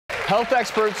Health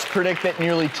experts predict that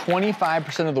nearly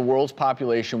 25% of the world's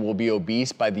population will be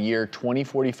obese by the year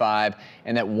 2045,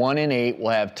 and that 1 in 8 will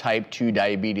have type 2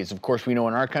 diabetes. Of course, we know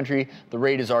in our country, the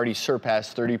rate has already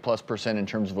surpassed 30+% in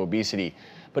terms of obesity.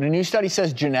 But a new study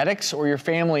says genetics or your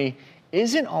family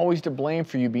isn't always to blame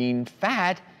for you being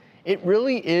fat. It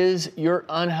really is your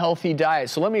unhealthy diet.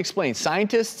 So let me explain.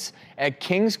 Scientists at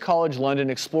King's College London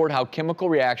explored how chemical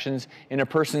reactions in a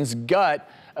person's gut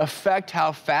affect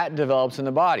how fat develops in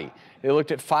the body. They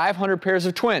looked at 500 pairs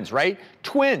of twins, right?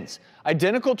 Twins,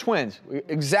 identical twins,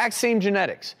 exact same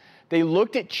genetics. They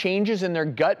looked at changes in their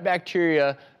gut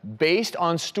bacteria based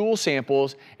on stool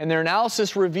samples, and their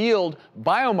analysis revealed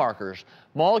biomarkers,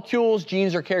 molecules,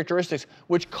 genes, or characteristics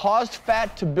which caused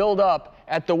fat to build up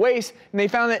at the waist, and they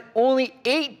found that only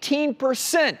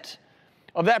 18%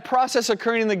 of that process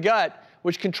occurring in the gut,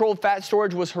 which controlled fat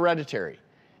storage, was hereditary.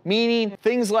 Meaning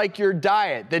things like your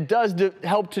diet that does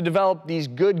help to develop these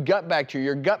good gut bacteria,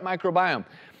 your gut microbiome.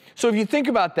 So if you think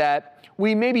about that,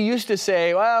 we maybe used to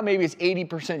say, well, maybe it's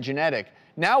 80% genetic.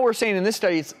 Now we're saying in this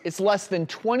study it's less than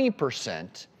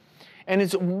 20%. And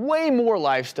it's way more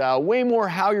lifestyle, way more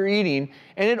how you're eating,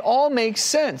 and it all makes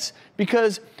sense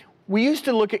because we used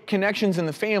to look at connections in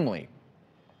the family.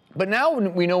 But now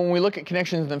we know when we look at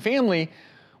connections in the family,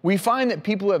 we find that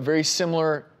people who have very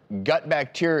similar gut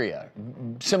bacteria,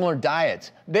 similar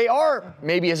diets, they are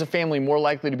maybe as a family more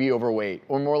likely to be overweight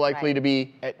or more likely to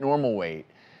be at normal weight.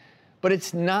 But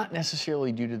it's not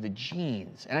necessarily due to the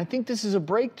genes. And I think this is a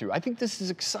breakthrough. I think this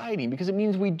is exciting because it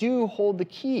means we do hold the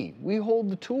key. We hold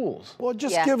the tools. Well, it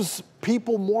just gives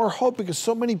people more hope because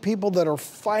so many people that are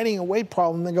fighting a weight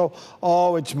problem, they go,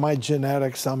 oh, it's my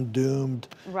genetics, I'm doomed.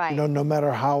 Right. You know, no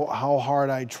matter how hard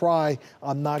I try,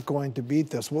 I'm not going to beat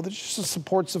this. Well, this just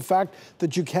supports the fact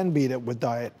that you can beat it with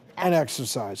diet and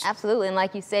exercise. Absolutely, and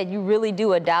like you said, you really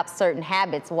do adopt certain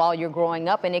habits while you're growing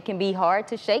up, and it can be hard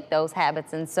to shake those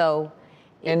habits, and so.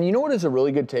 And you know what is a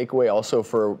really good takeaway also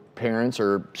for parents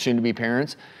or soon-to-be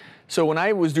parents? So when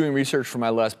I was doing research for my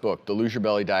last book, The Lose Your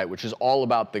Belly Diet, which is all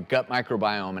about the gut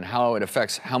microbiome and how it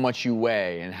affects how much you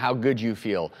weigh and how good you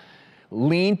feel,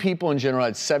 lean people in general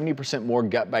had 70% more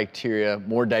gut bacteria,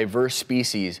 more diverse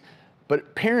species.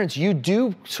 But parents, you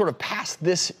do sort of pass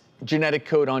this genetic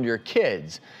code on to your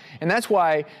kids. And that's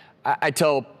why I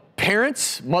tell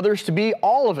parents, mothers-to-be,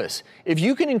 all of us, if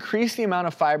you can increase the amount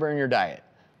of fiber in your diet,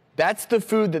 that's the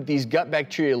food that these gut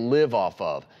bacteria live off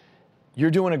of, you're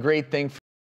doing a great thing for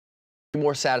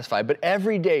more satisfied. But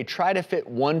every day, try to fit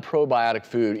one probiotic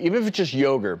food, even if it's just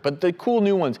yogurt, but the cool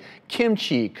new ones,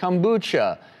 kimchi,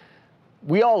 kombucha.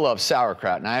 We all love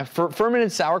sauerkraut. Now, for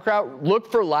fermented sauerkraut,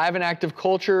 look for live and active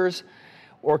cultures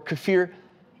or kefir.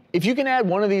 If you can add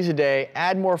one of these a day,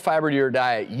 add more fiber to your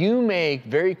diet, you may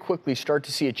very quickly start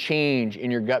to see a change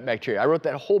in your gut bacteria. I wrote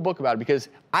that whole book about it because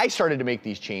I started to make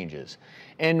these changes.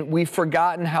 And we've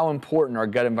forgotten how important our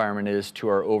gut environment is to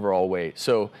our overall weight.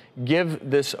 So give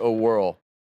this a whirl.